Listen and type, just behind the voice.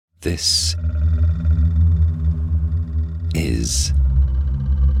This is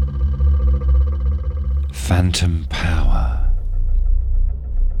Phantom Power.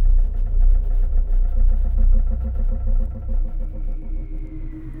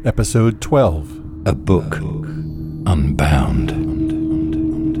 Episode 12. A Book Unbound.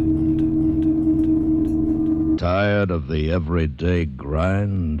 Tired of the everyday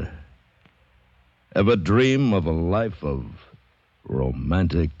grind? Ever dream of a life of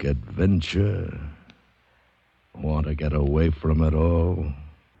romantic adventure? Want to get away from it all?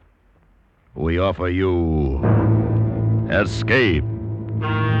 We offer you Escape.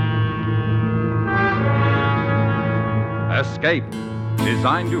 Escape,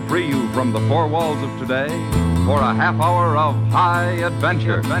 designed to free you from the four walls of today for a half hour of high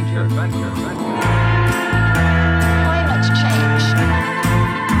adventure. Climate change.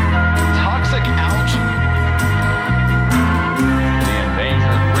 Toxic algae. The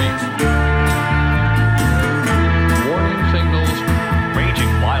endangered reef. Warning signals.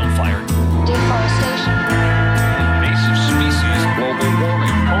 Raging wildfire. Deforestation. Invasive species. Global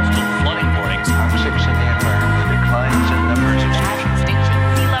warming. Coastal flooding warnings. Toxics in the environment. Declines in numbers of Mass extinction.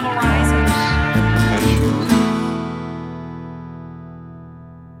 Sea level rise.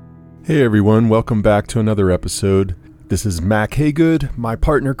 Hey everyone, welcome back to another episode. This is Mac Haygood. My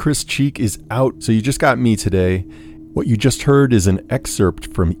partner Chris Cheek is out, so you just got me today. What you just heard is an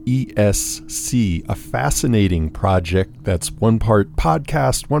excerpt from ESC, a fascinating project that's one part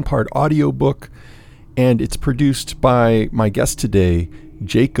podcast, one part audiobook, and it's produced by my guest today,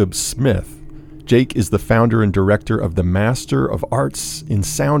 Jacob Smith. Jake is the founder and director of the Master of Arts in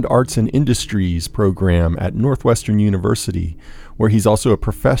Sound Arts and Industries program at Northwestern University, where he's also a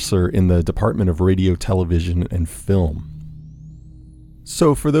professor in the Department of Radio, Television, and Film.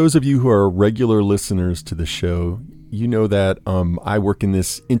 So for those of you who are regular listeners to the show, you know that I work in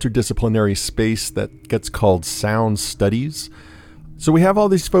this interdisciplinary space that gets called sound studies. So we have all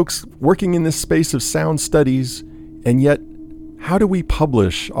these folks working in this space of sound studies, and yet how do we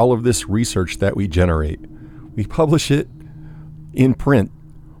publish all of this research that we generate? We publish it in print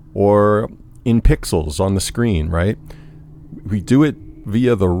or in pixels on the screen, right? We do it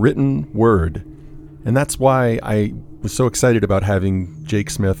via the written word. And that's why I was so excited about having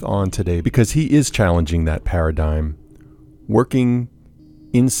Jake Smith on today, because he is challenging that paradigm, working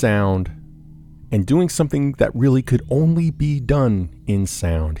in sound and doing something that really could only be done in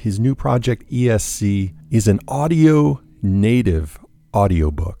sound. His new project, ESC, is an audio native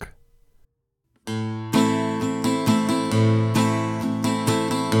audiobook.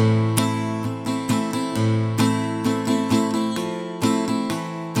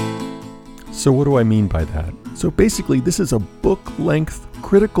 So what do I mean by that? So basically, this is a book-length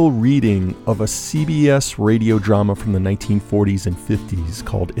critical reading of a CBS radio drama from the 1940s and 50s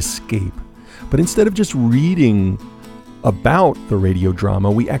called Escape. But instead of just reading about the radio drama,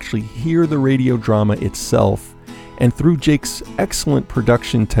 we actually hear the radio drama itself. And through Jake's excellent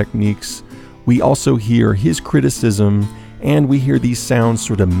production techniques, we also hear his criticism, and we hear these sounds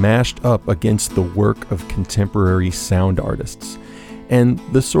sort of mashed up against the work of contemporary sound artists. And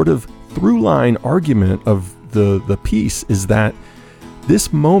the sort of through-line argument of the piece is that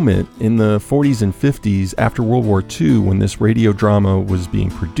this moment in the 40s and 50s after World War II, when this radio drama was being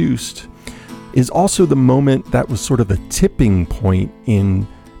produced, is also the moment that was sort of the tipping point in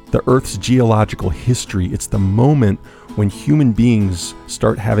the Earth's geological history. It's the moment when human beings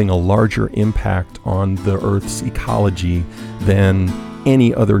start having a larger impact on the Earth's ecology than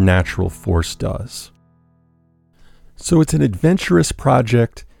any other natural force does. So it's an adventurous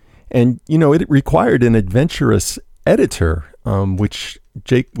project, and it required an adventurous editor, which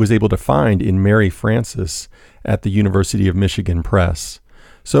Jake was able to find in Mary Francis at the University of Michigan Press.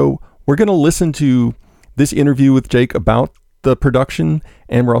 So we're going to listen to this interview with Jake about the production,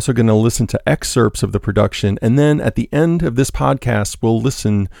 and we're also going to listen to excerpts of the production. And then at the end of this podcast, we'll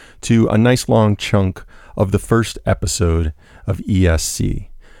listen to a nice long chunk of the first episode of ESC.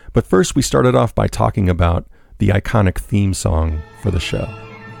 But first, we started off by talking about the iconic theme song for the show.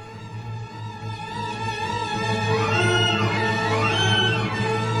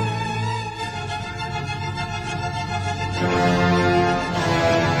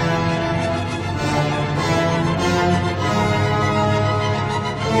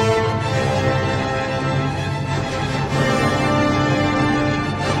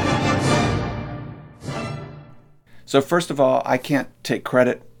 So first of all, I can't take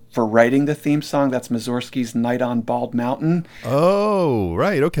credit for writing the theme song. That's Mussorgsky's Night on Bald Mountain. Oh,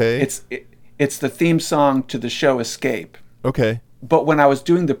 right. Okay. It's the theme song to the show Escape. Okay. But when I was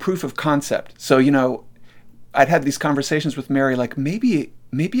doing the proof of concept, so, I'd had these conversations with Mary, like maybe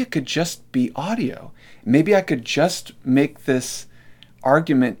maybe it could just be audio. Maybe I could just make this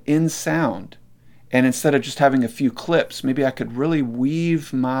argument in sound. And instead of just having a few clips, maybe I could really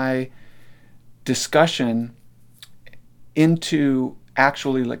weave my discussion into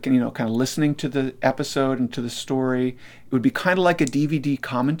actually, like, kind of listening to the episode and to the story. It would be kind of like a DVD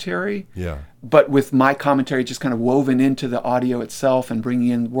commentary, but with my commentary just kind of woven into the audio itself and bringing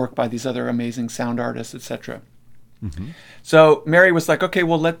in work by these other amazing sound artists, etc. So Mary was like, okay,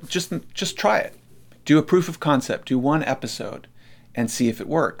 well, let's just try it. Do a proof of concept, do one episode and see if it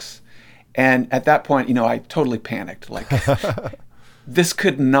works. And at that point, I totally panicked. Like, this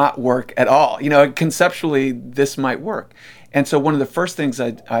could not work at all. Conceptually, this might work. And so one of the first things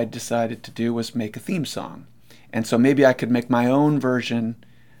I decided to do was make a theme song. And so maybe I could make my own version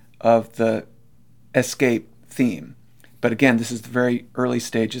of the Escape theme. But again, this is the very early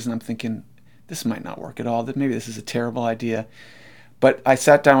stages, and I'm thinking, this might not work at all. That maybe this is a terrible idea. But I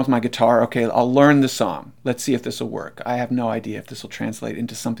sat down with my guitar. Okay, I'll learn the song. Let's see if this will work. I have no idea if this will translate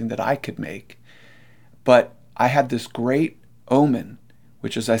into something that I could make. But I had this great omen,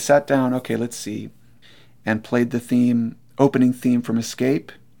 which is I sat down, okay, let's see, and played the opening theme from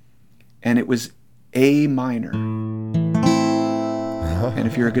Escape, and it was A minor. And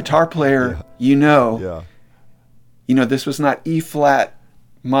if you're a guitar player, this was not E flat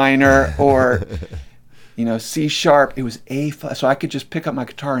minor or C sharp. It was A flat. So I could just pick up my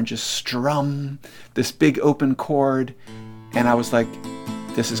guitar and just strum this big open chord. And I was like,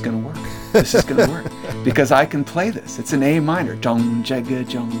 this is going to work. This is going to work because I can play this. It's an A minor. Jong, jagga,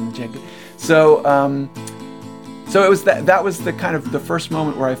 jong, jagga. So it was that was the kind of the first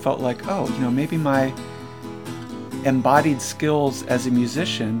moment where I felt like, maybe my embodied skills as a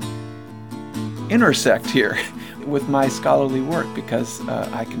musician intersect here with my scholarly work, because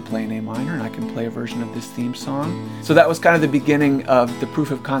I can play an A minor and I can play a version of this theme song. So that was kind of the beginning of the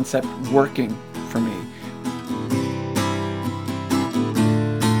proof of concept working for me.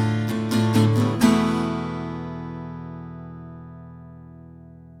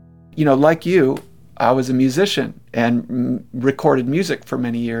 Like you, I was a musician and recorded music for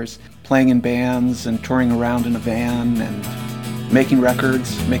many years, playing in bands and touring around in a van and making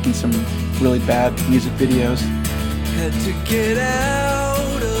records, making some really bad music videos. Had to get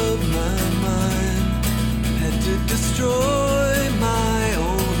out of my mind, had to destroy my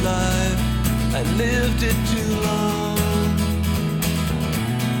old life. I lived it too long,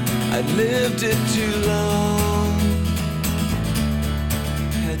 I lived it too long,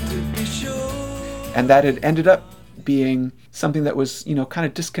 had to be sure. And that had ended up being something that was, kind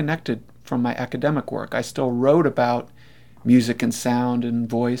of disconnected from my academic work. I still wrote about music and sound and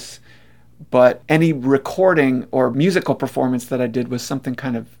voice, but any recording or musical performance that I did was something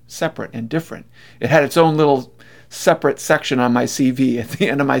kind of separate and different. It had its own little separate section on my CV. At the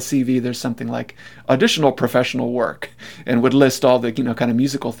end of my CV, there's something like additional professional work, and would list all the, kind of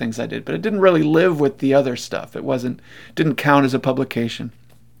musical things I did, but it didn't really live with the other stuff. It didn't count as a publication.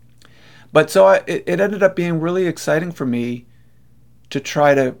 But so it ended up being really exciting for me to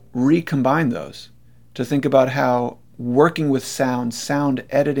try to recombine those, to think about how working with sound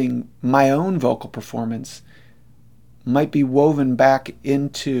editing my own vocal performance might be woven back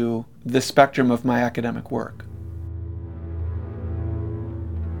into the spectrum of my academic work.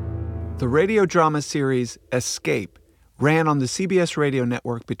 The radio drama series Escape ran on the CBS radio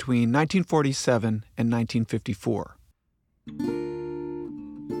network between 1947 and 1954.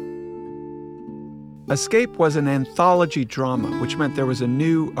 Escape was an anthology drama, which meant there was a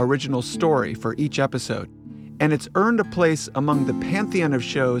new original story for each episode, and it's earned a place among the pantheon of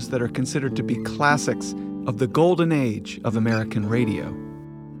shows that are considered to be classics of the golden age of American radio.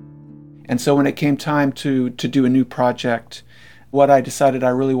 And so when it came time to do a new project, what I decided I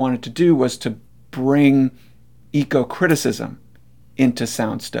really wanted to do was to bring eco-criticism into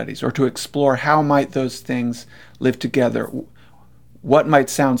sound studies, or to explore how might those things live together. What might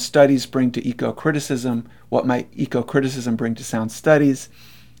sound studies bring to eco-criticism? What might eco-criticism bring to sound studies?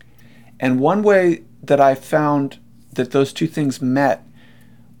 And one way that I found that those two things met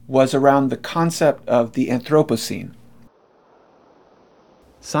was around the concept of the Anthropocene.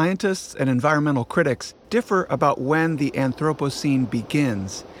 Scientists and environmental critics differ about when the Anthropocene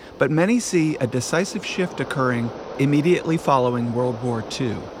begins, but many see a decisive shift occurring immediately following World War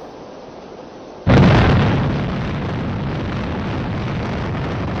II.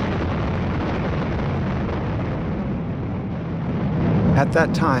 At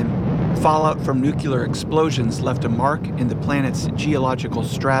that time, fallout from nuclear explosions left a mark in the planet's geological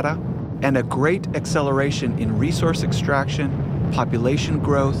strata, and a great acceleration in resource extraction, population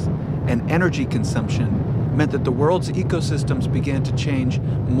growth, and energy consumption meant that the world's ecosystems began to change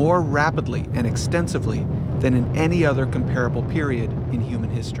more rapidly and extensively than in any other comparable period in human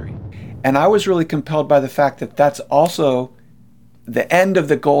history. And I was really compelled by the fact that that's also the end of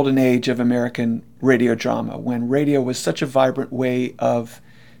the golden age of American radio drama, when radio was such a vibrant way of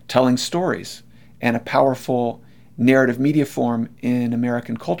telling stories and a powerful narrative media form in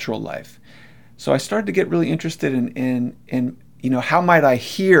American cultural life. So I started to get really interested in how might I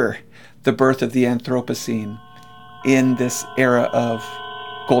hear the birth of the Anthropocene in this era of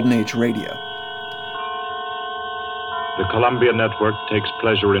golden age radio. The Columbia Network takes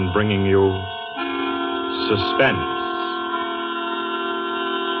pleasure in bringing you Suspense.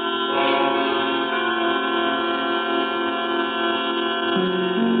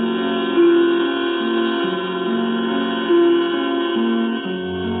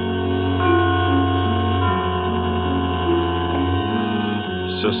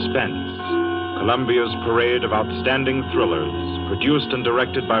 Suspense, Columbia's parade of outstanding thrillers, produced and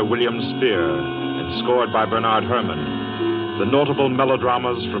directed by William Spear and scored by Bernard Herrmann. The notable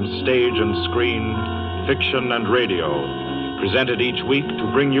melodramas from stage and screen, fiction and radio, presented each week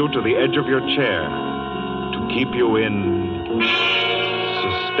to bring you to the edge of your chair, to keep you in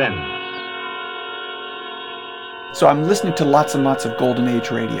suspense. So I'm listening to lots and lots of golden age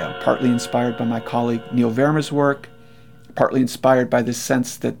radio, partly inspired by my colleague Neil Verma's work, partly inspired by this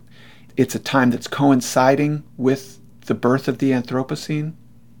sense that it's a time that's coinciding with the birth of the Anthropocene.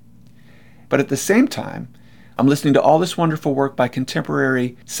 But at the same time, I'm listening to all this wonderful work by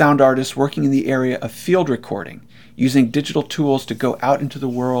contemporary sound artists working in the area of field recording, using digital tools to go out into the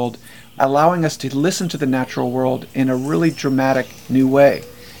world, allowing us to listen to the natural world in a really dramatic new way.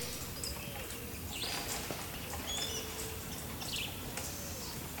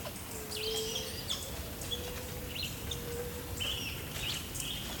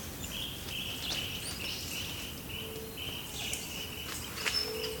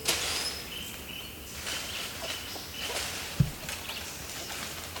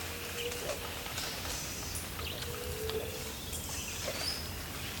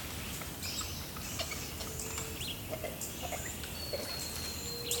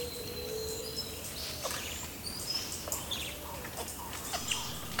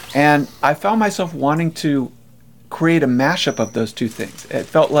 And I found myself wanting to create a mashup of those two things. It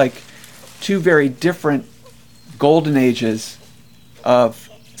felt like two very different golden ages of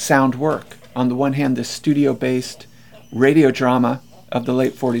sound work. On the one hand, this studio-based radio drama of the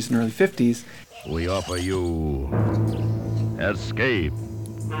late 40s and early 50s. We offer you Escape.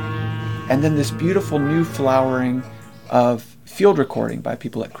 And then this beautiful new flowering of field recording by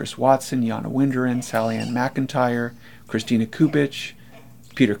people like Chris Watson, Jana Winderin, Sally Ann McIntyre, Christina Kubich,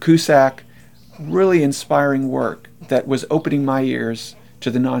 Peter Cusack. Really inspiring work that was opening my ears to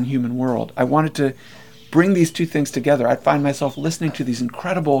the non-human world. I wanted to bring these two things together. I'd find myself listening to these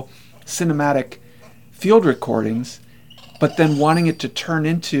incredible cinematic field recordings, but then wanting it to turn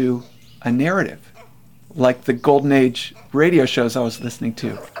into a narrative, like the Golden Age radio shows I was listening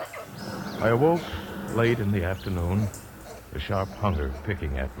to. I awoke late in the afternoon, a sharp hunger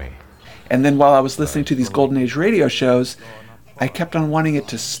picking at me. And then while I was listening to these Golden Age radio shows, I kept on wanting it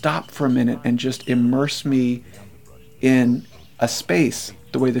to stop for a minute and just immerse me in a space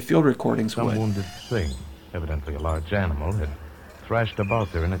the way the field recordings would. Some wounded thing, evidently a large animal, had thrashed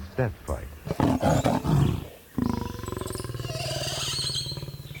about there in its death fight.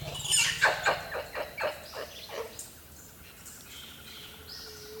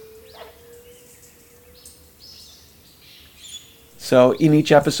 So in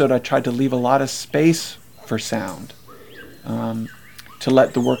each episode, I tried to leave a lot of space for sound, to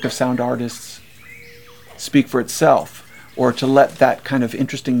let the work of sound artists speak for itself, or to let that kind of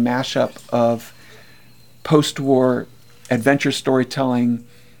interesting mashup of post-war adventure storytelling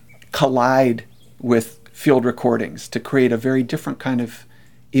collide with field recordings to create a very different kind of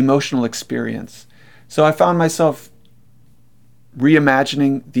emotional experience. So I found myself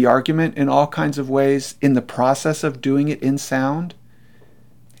reimagining the argument in all kinds of ways in the process of doing it in sound.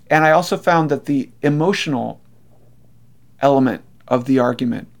 And I also found that the emotional element of the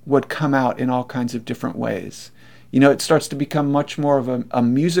argument would come out in all kinds of different ways. You know, it starts to become much more of a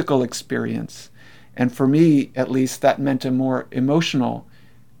musical experience. And for me, at least, that meant a more emotional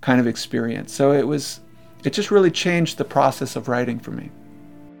kind of experience. So it just really changed the process of writing for me.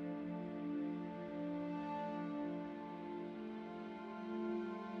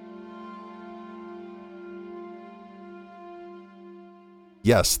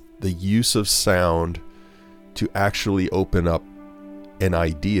 Yes, the use of sound to actually open up an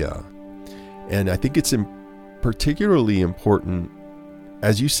idea. And I think it's particularly important,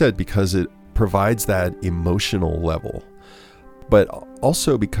 as you said, because it provides that emotional level, but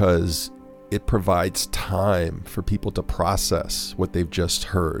also because it provides time for people to process what they've just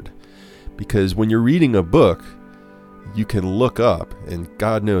heard. Because when you're reading a book, you can look up, and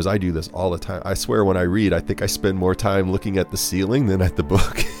God knows I do this all the time. I swear when I read, I think I spend more time looking at the ceiling than at the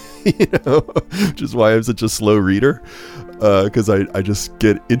book, which is why I'm such a slow reader, because I just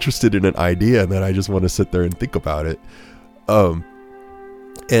get interested in an idea and then I just want to sit there and think about it. And,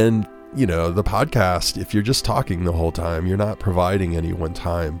 the podcast, if you're just talking the whole time, you're not providing anyone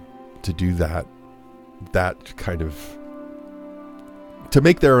time to do that kind of, to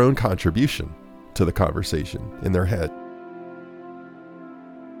make their own contribution to the conversation in their head.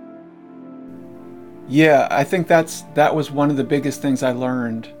 Yeah, I think that was one of the biggest things I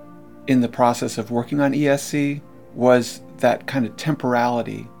learned in the process of working on ESC, was that kind of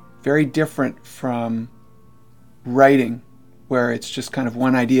temporality, very different from writing, where it's just kind of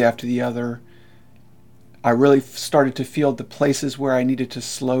one idea after the other. I really started to feel the places where I needed to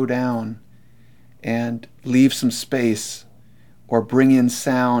slow down and leave some space or bring in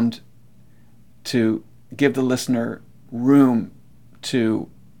sound to give the listener room to,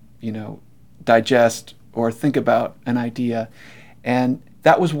 digest or think about an idea. And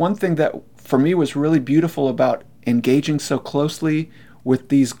that was one thing that for me was really beautiful about engaging so closely with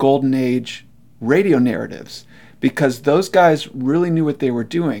these golden age radio narratives, because those guys really knew what they were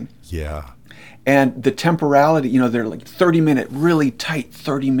doing. Yeah. And the temporality, they're like 30-minute, really tight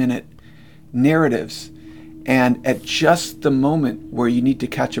 30-minute narratives. And at just the moment where you need to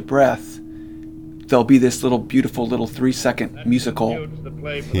catch a breath, there'll be this little beautiful little 3-second musical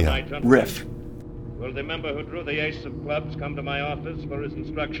riff. Will the member who drew the ace of clubs come to my office for his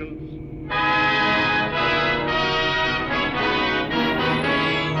instructions?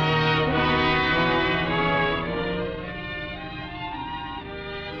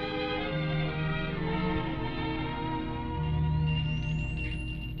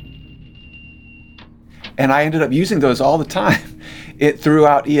 And I ended up using those all the time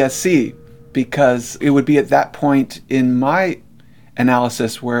throughout ESC, because it would be at that point in my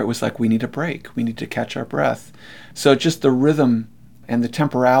analysis where it was like, we need a break, we need to catch our breath. So just the rhythm and the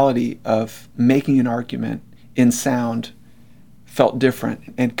temporality of making an argument in sound felt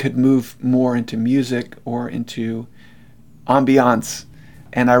different and could move more into music or into ambiance.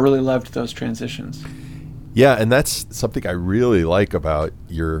 And I really loved those transitions. Yeah, and that's something I really like about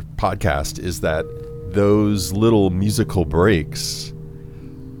your podcast, is that those little musical breaks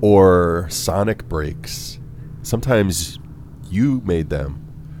or sonic breaks, sometimes you made them,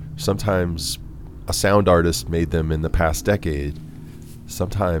 sometimes a sound artist made them in the past decade,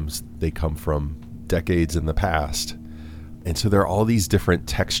 sometimes they come from decades in the past. And so there are all these different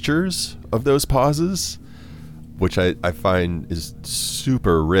textures of those pauses, which I find is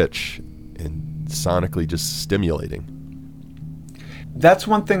super rich and sonically just stimulating. That's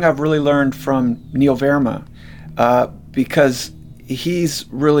one thing I've really learned from Neil Verma, because he's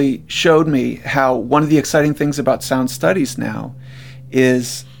really showed me how one of the exciting things about sound studies now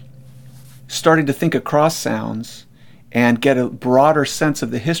is starting to think across sounds and get a broader sense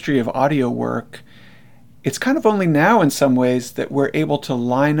of the history of audio work. It's kind of only now in some ways that we're able to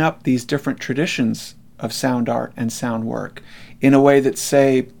line up these different traditions of sound art and sound work in a way that,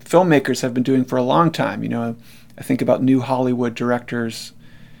 say, filmmakers have been doing for a long time. I think about new Hollywood directors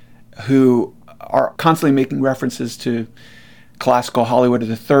who are constantly making references to classical Hollywood of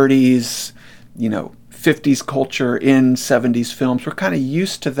the 30s, 50s culture in 70s films. We're kind of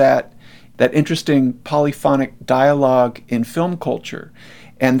used to that interesting polyphonic dialogue in film culture.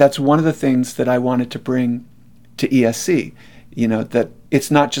 And that's one of the things that I wanted to bring to ESC, that it's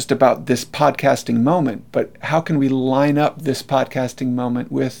not just about this podcasting moment, but how can we line up this podcasting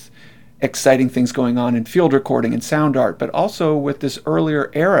moment with exciting things going on in field recording and sound art, but also with this earlier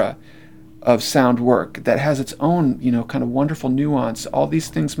era of sound work that has its own, kind of wonderful nuance. All these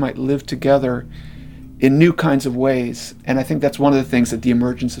things might live together in new kinds of ways. And I think that's one of the things that the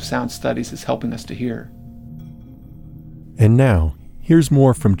emergence of sound studies is helping us to hear. And now, here's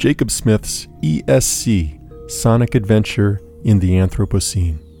more from Jacob Smith's ESC, Sonic Adventure in the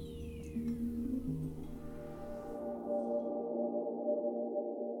Anthropocene.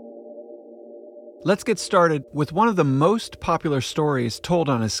 Let's get started with one of the most popular stories told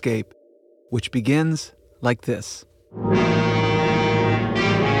on Escape, which begins like this.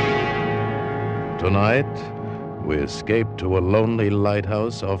 Tonight, we escape to a lonely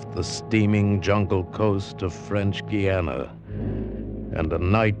lighthouse off the steaming jungle coast of French Guiana, and a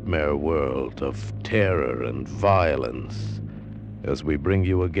nightmare world of terror and violence, as we bring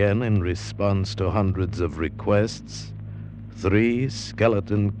you again, in response to hundreds of requests, 3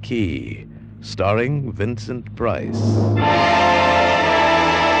 Skeleton Key, starring Vincent Price.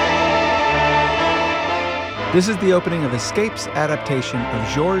 This is the opening of Escape's adaptation of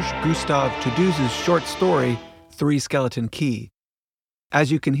Georges Gustave Tuduz's short story, Three Skeleton Key.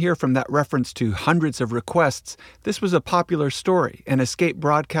 As you can hear from that reference to hundreds of requests, this was a popular story, and Escape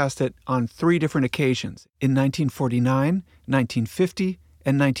broadcast it on 3 different occasions, in 1949, 1950,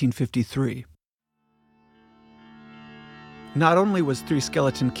 and 1953. Not only was Three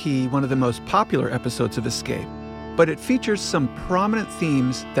Skeleton Key one of the most popular episodes of Escape, but it features some prominent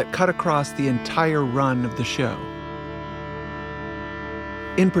themes that cut across the entire run of the show.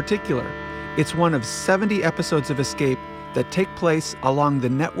 In particular, it's one of 70 episodes of Escape that take place along the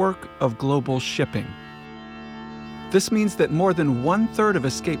network of global shipping. This means that more than 1/3 of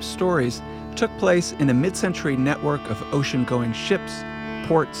Escape's stories took place in a mid-century network of ocean-going ships,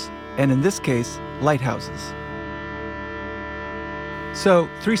 ports, and in this case, lighthouses. So,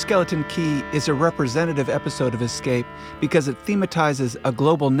 Three Skeleton Key is a representative episode of Escape because it thematizes a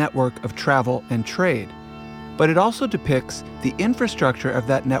global network of travel and trade. But it also depicts the infrastructure of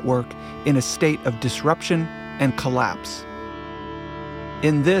that network in a state of disruption and collapse.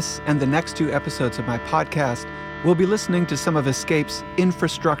 In this and the next 2 episodes of my podcast, we'll be listening to some of Escape's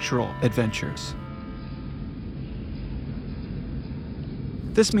infrastructural adventures.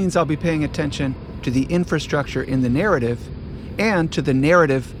 This means I'll be paying attention to the infrastructure in the narrative and to the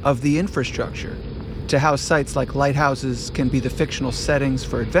narrative of the infrastructure, to how sites like lighthouses can be the fictional settings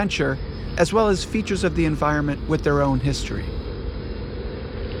for adventure, as well as features of the environment with their own history.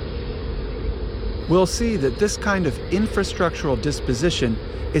 We'll see that this kind of infrastructural disposition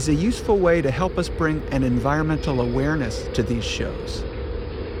is a useful way to help us bring an environmental awareness to these shows.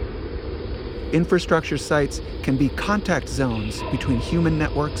 Infrastructure sites can be contact zones between human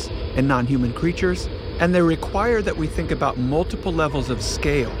networks and non-human creatures, and they require that we think about multiple levels of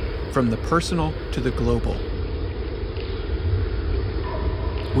scale, from the personal to the global.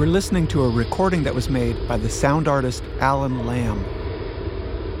 We're listening to a recording that was made by the sound artist Alan Lamb.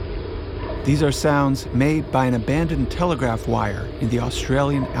 These are sounds made by an abandoned telegraph wire in the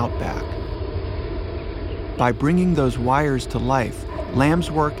Australian outback. By bringing those wires to life, Lamb's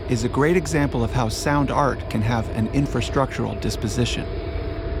work is a great example of how sound art can have an infrastructural disposition.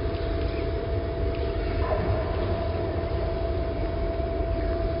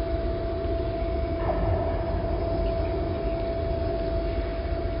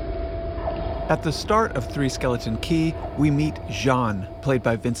 At the start of Three Skeleton Key, we meet Jean, played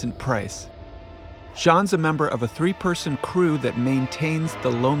by Vincent Price. Jean's a member of a 3-person crew that maintains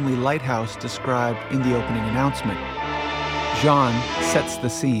the lonely lighthouse described in the opening announcement. Jean sets the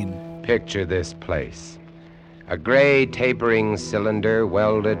scene. Picture this place. A gray tapering cylinder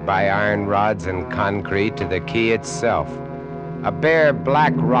welded by iron rods and concrete to the quay itself. A bare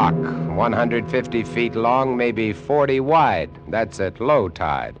black rock, 150 feet long, maybe 40 wide. That's at low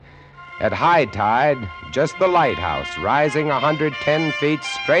tide. At high tide, just the lighthouse, rising 110 feet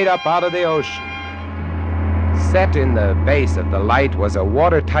straight up out of the ocean. Set in the base of the light was a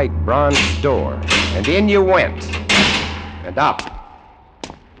watertight bronze door, and in you went, and up.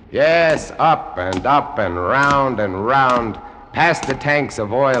 Yes, up and round, past the tanks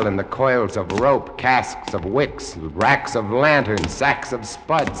of oil and the coils of rope, casks of wicks, racks of lanterns, sacks of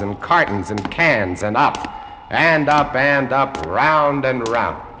spuds and cartons and cans, and up, round and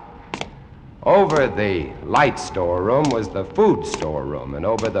round. Over the light storeroom was the food storeroom, and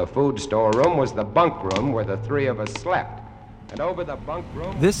over the food storeroom was the bunk room where the 3 of us slept. And over the bunk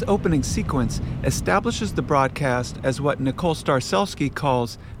room... This opening sequence establishes the broadcast as what Nicole Starselski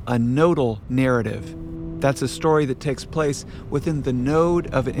calls a nodal narrative. That's a story that takes place within the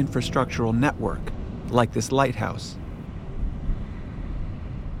node of an infrastructural network, like this lighthouse.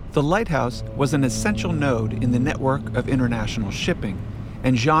 The lighthouse was an essential node in the network of international shipping,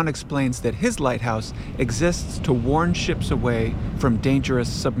 and Jean explains that his lighthouse exists to warn ships away from dangerous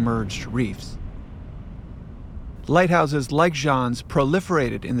submerged reefs. Lighthouses like Jean's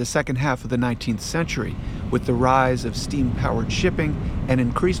proliferated in the second half of the 19th century with the rise of steam-powered shipping and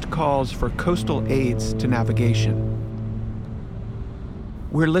increased calls for coastal aids to navigation.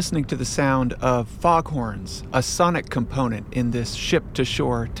 We're listening to the sound of foghorns, a sonic component in this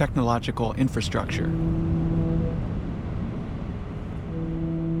ship-to-shore technological infrastructure.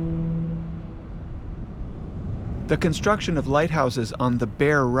 The construction of lighthouses on the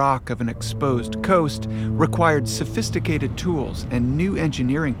bare rock of an exposed coast required sophisticated tools and new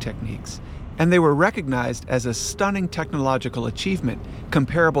engineering techniques, and they were recognized as a stunning technological achievement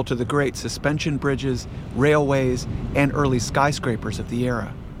comparable to the great suspension bridges, railways, and early skyscrapers of the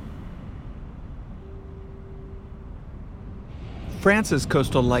era. France's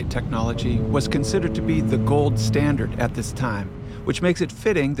coastal light technology was considered to be the gold standard at this time, which makes it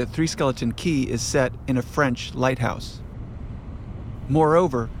fitting that Three Skeleton Key is set in a French lighthouse.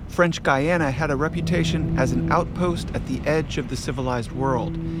 Moreover, French Guiana had a reputation as an outpost at the edge of the civilized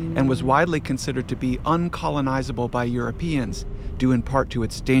world and was widely considered to be uncolonizable by Europeans, due in part to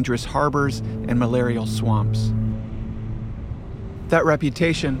its dangerous harbors and malarial swamps. That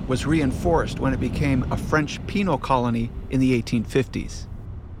reputation was reinforced when it became a French penal colony in the 1850s.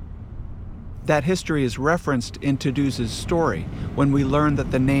 That history is referenced in Toulous's story when we learn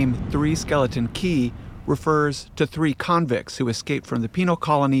that the name Three Skeleton Key refers to 3 convicts who escaped from the penal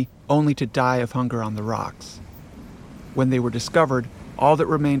colony only to die of hunger on the rocks. When they were discovered, all that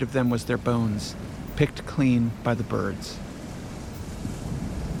remained of them was their bones, picked clean by the birds.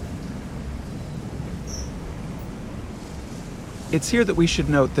 It's here that we should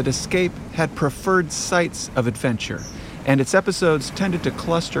note that Escape had preferred sites of adventure, and its episodes tended to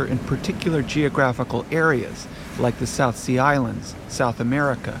cluster in particular geographical areas like the South Sea Islands, South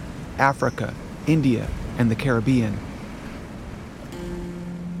America, Africa, India, and the Caribbean.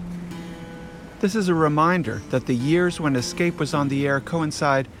 This is a reminder that the years when Escape was on the air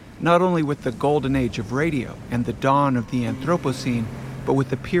coincide not only with the golden age of radio and the dawn of the Anthropocene, but with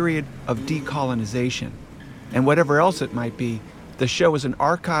the period of decolonization. And whatever else it might be, the show is an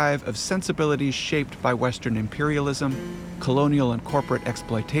archive of sensibilities shaped by Western imperialism, colonial and corporate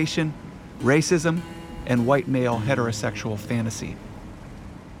exploitation, racism, and white male heterosexual fantasy.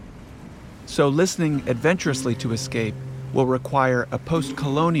 So listening adventurously to Escape will require a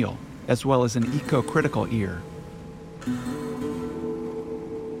post-colonial as well as an eco-critical ear.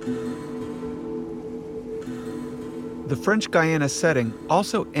 The French Guiana setting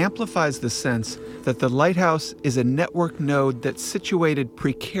also amplifies the sense that the lighthouse is a network node that's situated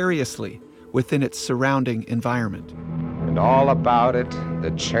precariously within its surrounding environment. And all about it,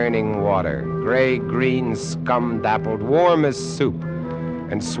 the churning water, gray-green, scum-dappled, warm as soup,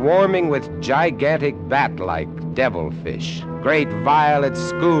 and swarming with gigantic bat-like devilfish, great violet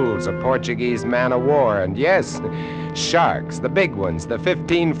schools of Portuguese man-o'-war, and yes, sharks, the big ones, the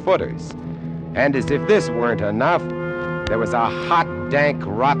 15-footers. And as if this weren't enough, there was a hot, dank,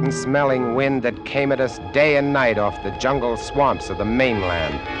 rotten-smelling wind that came at us day and night off the jungle swamps of the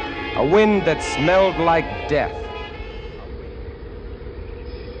mainland. A wind that smelled like death.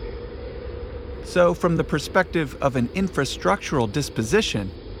 So, from the perspective of an infrastructural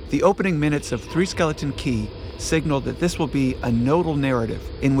disposition, the opening minutes of Three Skeleton Key signal that this will be a nodal narrative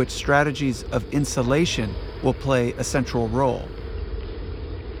in which strategies of insulation will play a central role.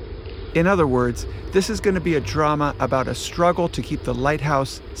 In other words, this is going to be a drama about a struggle to keep the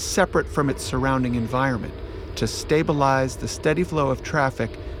lighthouse separate from its surrounding environment, to stabilize the steady flow of traffic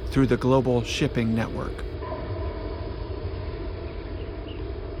through the global shipping network.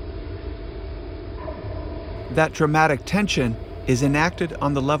 That dramatic tension is enacted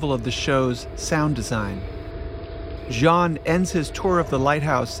on the level of the show's sound design. Jean ends his tour of the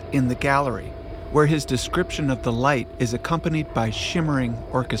lighthouse in the gallery, where his description of the light is accompanied by shimmering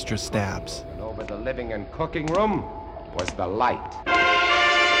orchestra stabs. And over the living and cooking room was the light.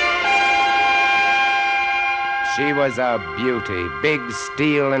 She was a beauty, big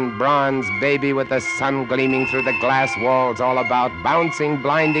steel and bronze baby with the sun gleaming through the glass walls all about, bouncing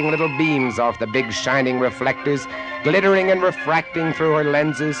blinding little beams off the big shining reflectors, glittering and refracting through her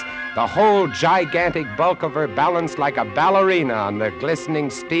lenses, the whole gigantic bulk of her balanced like a ballerina on the glistening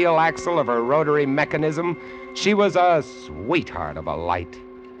steel axle of her rotary mechanism. She was a sweetheart of a light.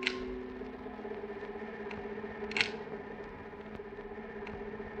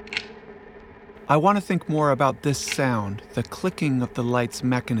 I want to think more about this sound, the clicking of the light's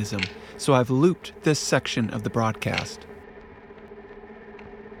mechanism, so I've looped this section of the broadcast.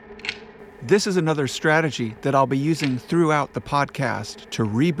 This is another strategy that I'll be using throughout the podcast to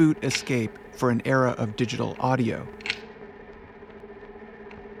reboot Escape for an era of digital audio.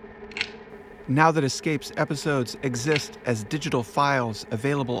 Now that Escape's episodes exist as digital files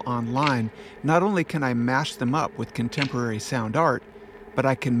available online, not only can I mash them up with contemporary sound art, but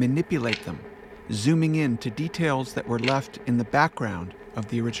I can manipulate them, zooming in to details that were left in the background of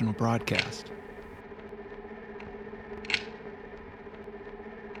the original broadcast.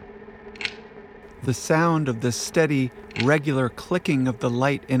 The sound of the steady, regular clicking of the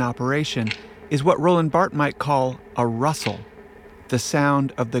light in operation is what Roland Barthes might call a rustle, the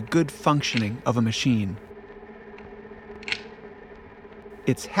sound of the good functioning of a machine.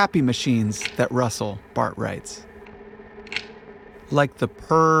 It's happy machines that rustle, Barthes writes. Like the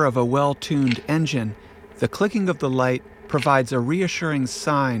purr of a well-tuned engine, the clicking of the light provides a reassuring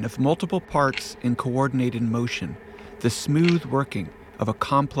sign of multiple parts in coordinated motion, the smooth working of a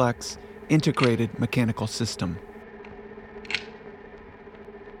complex, integrated mechanical system.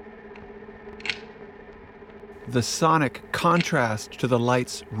 The sonic contrast to the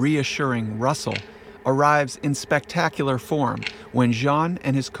light's reassuring rustle arrives in spectacular form when Jean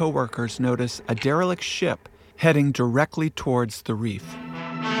and his co-workers notice a derelict ship heading directly towards the reef.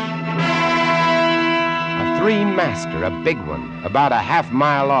 A three-master, a big one, about a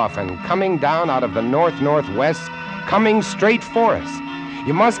half-mile off and coming down out of the north-northwest, coming straight for us.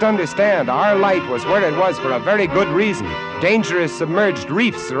 You must understand, our light was where it was for a very good reason. Dangerous submerged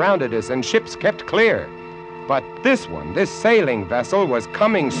reefs surrounded us and ships kept clear. But this one, this sailing vessel, was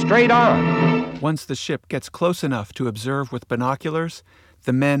coming straight on. Once the ship gets close enough to observe with binoculars,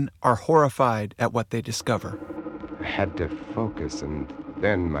 the men are horrified at what they discover. I had to focus, and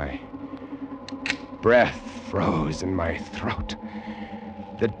then my breath froze in my throat.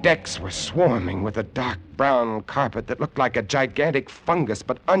 The decks were swarming with a dark brown carpet that looked like a gigantic fungus,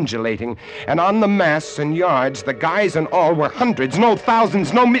 but undulating. And on the masts and yards, the guys and all were hundreds, no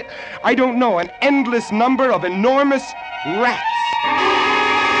thousands, I don't know, an endless number of enormous rats.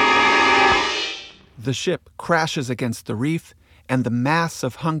 The ship crashes against the reef, and the mass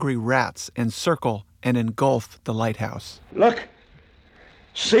of hungry rats encircle and engulf the lighthouse. Look!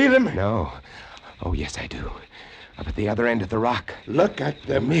 See them? No. Oh, yes, I do. Up at the other end of the rock. Look at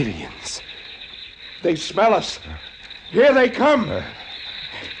them. Millions. They smell us. Here they come.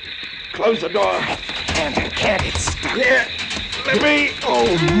 Close the door. Can't it stop? Here. Let me. Oh,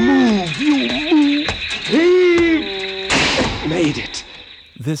 move, you move. Heave. Made it.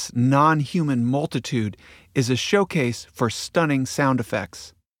 This non-human multitude is a showcase for stunning sound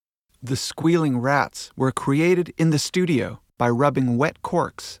effects. The squealing rats were created in the studio by rubbing wet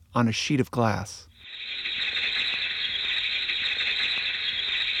corks on a sheet of glass.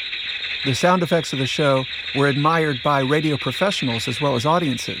 The sound effects of the show were admired by radio professionals as well as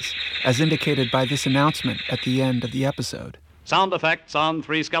audiences, as indicated by this announcement at the end of the episode. Sound effects on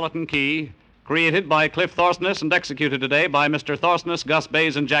Three Skeleton Key, created by Cliff Thorsness and executed today by Mr. Thorsness, Gus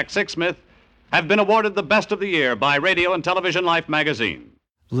Bays, and Jack Sixsmith, have been awarded the Best of the Year by Radio and Television Life magazine.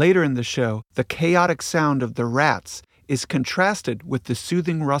 Later in the show, the chaotic sound of the rats is contrasted with the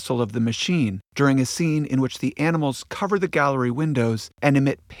soothing rustle of the machine during a scene in which the animals cover the gallery windows and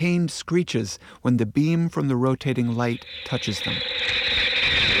emit pained screeches when the beam from the rotating light touches them.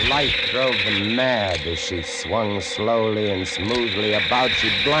 The light drove them mad as she swung slowly and smoothly about. She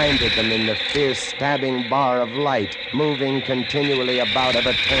blinded them in the fierce stabbing bar of light, moving continually about,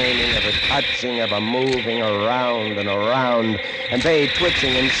 ever turning, ever touching, ever moving around and around, and they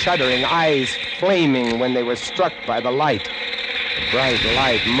twitching and shuddering, eyes flaming when they were struck by the light. The bright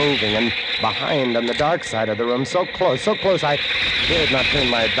light moving, and behind on the dark side of the room, so close, I dared not turn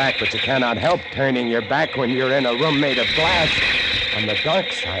my back, but you cannot help turning your back when you're in a room made of glass. On the dark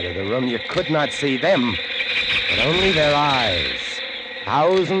side of the room, you could not see them, but only their eyes.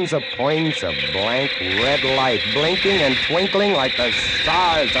 Thousands of points of blank red light, blinking and twinkling like the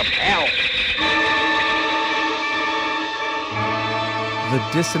stars of hell. The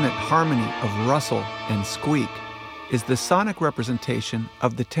dissonant harmony of rustle and squeak is the sonic representation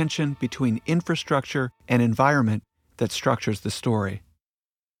of the tension between infrastructure and environment that structures the story.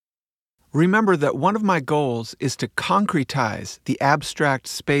 Remember that one of my goals is to concretize the abstract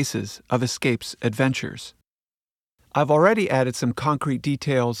spaces of Escape's adventures. I've already added some concrete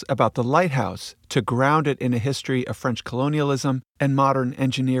details about the lighthouse to ground it in a history of French colonialism and modern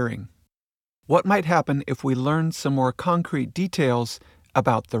engineering. What might happen if we learned some more concrete details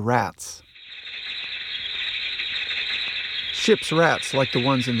about the rats? Ship's rats, like the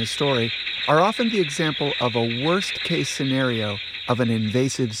ones in the story, are often the example of a worst-case scenario of an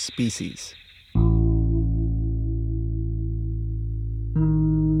invasive species.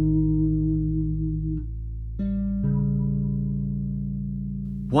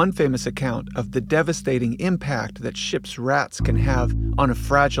 One famous account of the devastating impact that ship's rats can have on a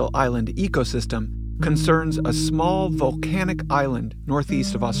fragile island ecosystem concerns a small volcanic island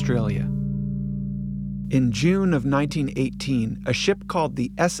northeast of Australia. In June of 1918, a ship called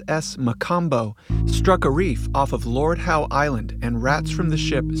the SS Macambo struck a reef off of Lord Howe Island, and rats from the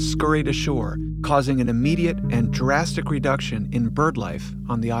ship scurried ashore, causing an immediate and drastic reduction in bird life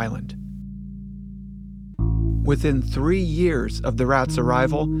on the island. Within 3 years of the rats'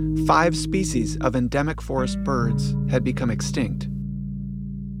 arrival, 5 species of endemic forest birds had become extinct.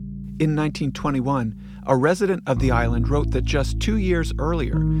 In 1921, a resident of the island wrote that just 2 years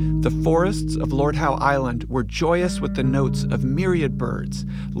earlier, the forests of Lord Howe Island were joyous with the notes of myriad birds,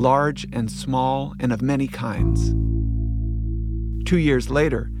 large and small and of many kinds. 2 years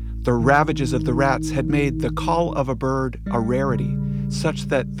later, the ravages of the rats had made the call of a bird a rarity, such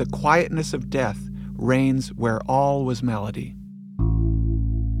that the quietness of death reigns where all was melody.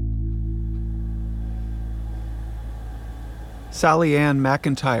 Sally Ann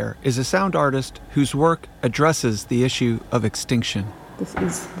McIntyre is a sound artist whose work addresses the issue of extinction. This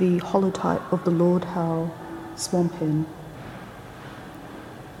is the holotype of the Lord Howe swamp hen.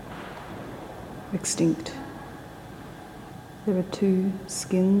 Extinct. There are 2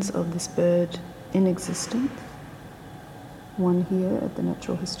 skins of this bird in existence. One here at the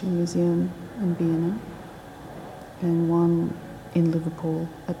Natural History Museum in Vienna, and one in Liverpool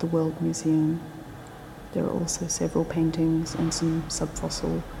at the World Museum. There are also several paintings and some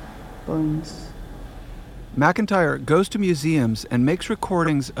subfossil bones. McIntyre goes to museums and makes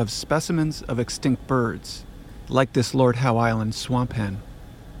recordings of specimens of extinct birds, like this Lord Howe Island swamp hen.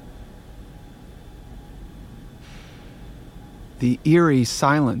 The eerie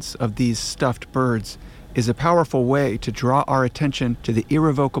silence of these stuffed birds is a powerful way to draw our attention to the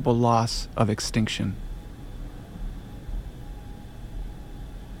irrevocable loss of extinction.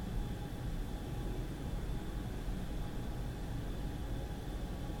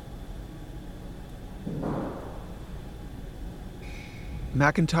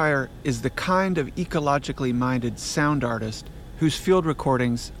 McIntyre is the kind of ecologically minded sound artist whose field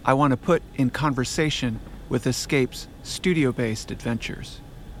recordings I want to put in conversation with Escape's studio-based adventures.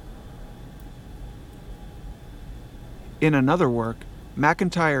 In another work,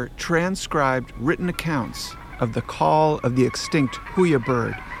 McIntyre transcribed written accounts of the call of the extinct Huia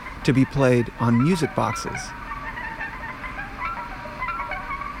bird to be played on music boxes.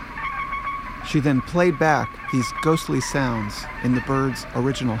 She then played back these ghostly sounds in the bird's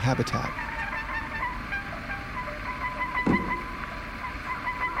original habitat.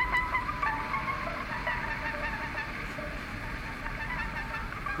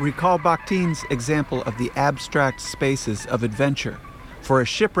 Recall Bakhtin's example of the abstract spaces of adventure. For a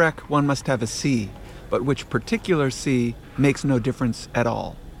shipwreck, one must have a sea, but which particular sea makes no difference at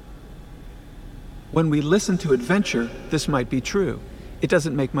all. When we listen to adventure, this might be true. It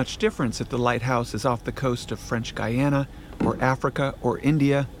doesn't make much difference if the lighthouse is off the coast of French Guiana, or Africa, or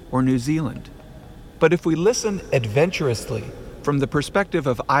India, or New Zealand. But if we listen adventurously, from the perspective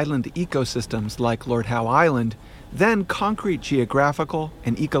of island ecosystems like Lord Howe Island, then concrete geographical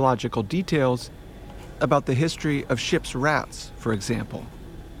and ecological details about the history of ship's rats, for example,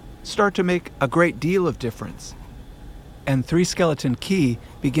 start to make a great deal of difference. And Three Skeleton Key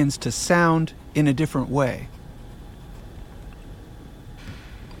begins to sound in a different way.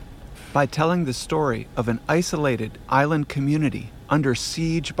 By telling the story of an isolated island community under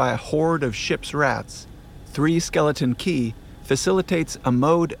siege by a horde of ship's rats, Three Skeleton Key facilitates a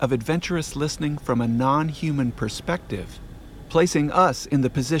mode of adventurous listening from a non-human perspective, placing us in the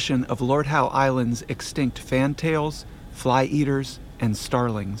position of Lord Howe Island's extinct fantails, fly-eaters, and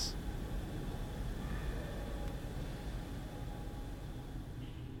starlings.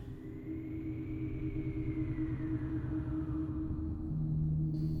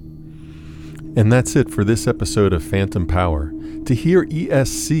 And that's it for this episode of Phantom Power. To hear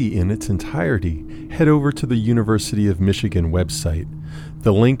ESC in its entirety, head over to the University of Michigan website.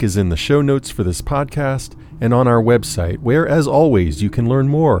 The link is in the show notes for this podcast and on our website, where, as always, you can learn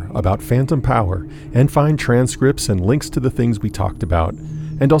more about Phantom Power and find transcripts and links to the things we talked about,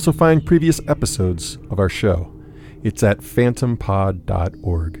 and also find previous episodes of our show. It's at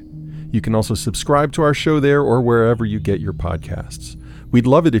phantompod.org. You can also subscribe to our show there or wherever you get your podcasts. We'd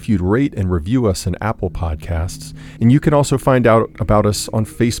love it if you'd rate and review us on Apple Podcasts, and you can also find out about us on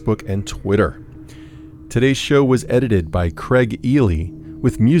Facebook and Twitter. Today's show was edited by Craig Ely,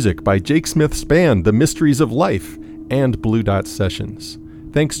 with music by Jake Smith's band, The Mysteries of Life, and Blue Dot Sessions.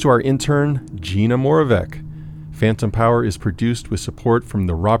 Thanks to our intern, Gina Moravec. Phantom Power is produced with support from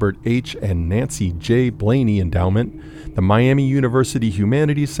the Robert H. and Nancy J. Blaney Endowment, the Miami University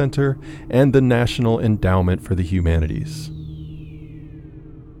Humanities Center, and the National Endowment for the Humanities.